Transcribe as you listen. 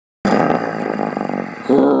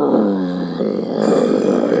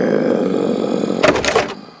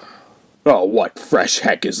Oh, what fresh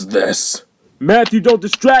heck is this? Matthew, don't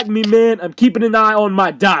distract me, man. I'm keeping an eye on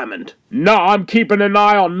my diamond. No, I'm keeping an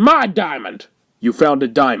eye on my diamond. You found a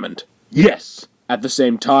diamond. Yes. At the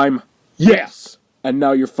same time? Yes. And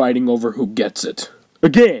now you're fighting over who gets it.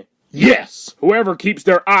 Again? Yes. Whoever keeps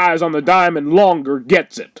their eyes on the diamond longer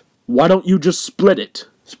gets it. Why don't you just split it?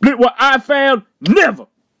 Split what I found? Never.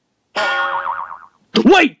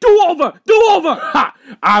 Wait, do over! Do over! Ha!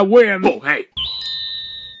 I win. Oh, hey.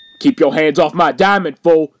 Keep your hands off my diamond,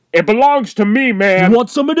 fool. It belongs to me, man. You want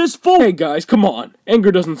some of this, fool? Hey, guys, come on.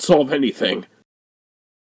 Anger doesn't solve anything.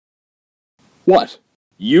 What?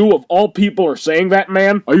 You, of all people, are saying that,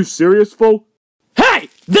 man? Are you serious, fool? Hey!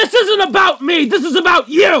 This isn't about me! This is about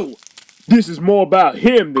you! This is more about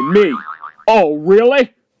him than me. Oh,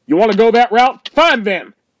 really? You want to go that route? Fine,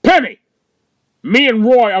 then. Penny! Me and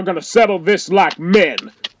Roy are gonna settle this like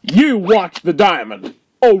men. You watch the diamond.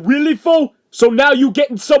 Oh, really, fool? So now you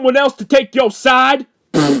getting someone else to take your side?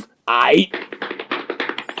 Aight.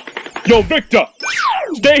 Yo, Victor!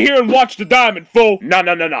 Stay here and watch the diamond, fool! No.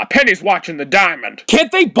 Penny's watching the diamond.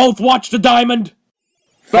 Can't they both watch the diamond?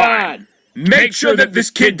 Fine. Make sure that this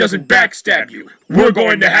kid doesn't backstab you. We're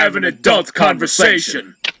going to have an adult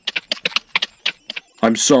conversation.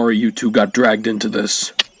 I'm sorry you two got dragged into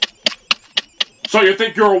this. So you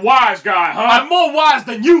think you're a wise guy, huh? I'm more wise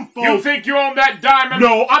than you, fool! You think you own that diamond?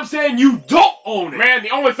 No, I'm saying you don't own it! Man, the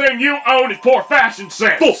only thing you own is poor fashion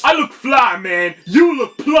sense! Fool, I look fly, man! You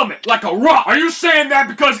look plummet, like a rock! Are you saying that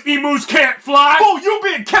because emus can't fly? Fool, you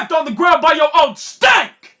being kept on the ground by your own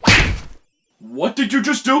stank! What did you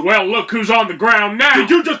just do? Well, look who's on the ground now! Did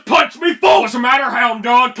you just punch me, fool? What's the matter, hound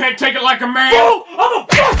dog? Can't take it like a man? Fool, I'm a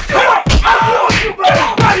bust! I want you,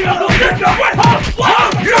 man!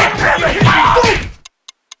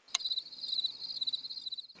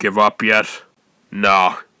 Give up yet?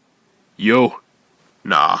 Nah. You?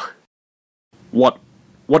 Nah. What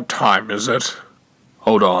time is it?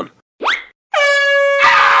 Hold on.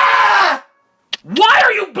 Ah! Why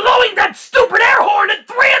are you blowing that stupid air horn at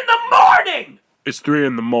 3 in the morning? It's 3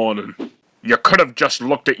 in the morning. You could have just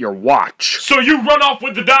looked at your watch. So you run off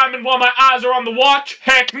with the diamond while my eyes are on the watch?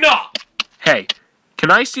 Heck no! Hey, can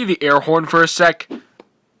I see the air horn for a sec?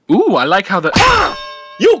 Ooh, I like how the... Ah!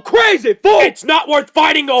 You crazy fool! It's not worth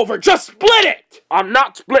fighting over! Just split it! I'm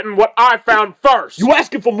not splitting what I found first! You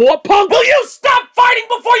asking for more, punk? Will you stop fighting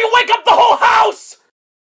before you wake up the whole house?!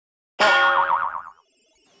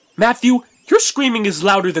 Matthew, your screaming is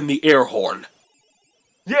louder than the air horn.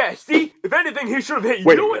 Yeah, see? If anything, he should have hit you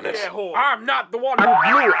with the air horn. I'm not the one who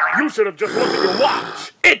blew it. You should have just looked at your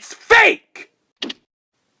watch. It's fake!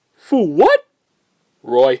 Fool, what?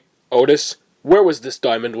 Roy, Otis, where was this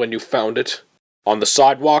diamond when you found it? On the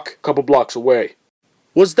sidewalk, a couple blocks away.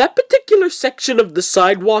 Was that particular section of the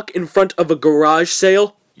sidewalk in front of a garage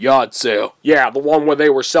sale? Yard sale. Yeah, the one where they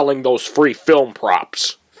were selling those free film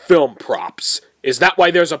props. Film props. Is that why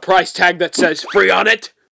there's a price tag that says free on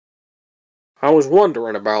it? I was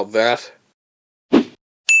wondering about that.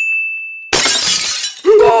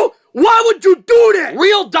 Oh! Why would you do that?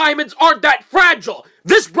 Real diamonds aren't that fragile.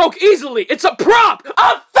 This broke easily. It's a prop.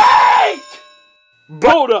 A fake!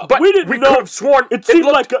 Hold up, but we didn't know. We could have sworn it seemed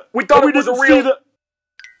like a... We thought it was a real...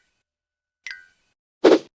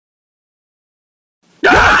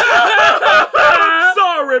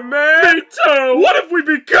 Sorry, man. Me too. What have we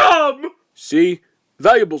become? See?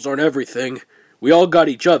 Valuables aren't everything. We all got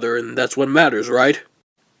each other, and that's what matters, right?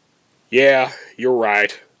 Yeah, you're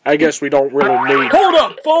right. I guess we don't really need... Hold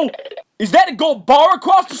up, fool! Is that a gold bar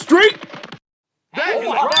across the street?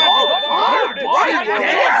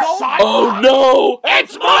 Oh no!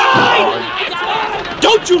 It's mine!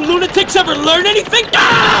 Don't you lunatics ever learn anything?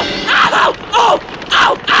 Ow! Ow! Ow!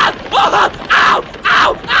 Ow! Ow!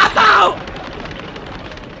 Ow! Ow!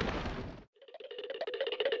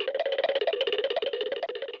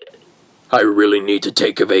 I really need to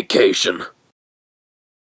take a vacation.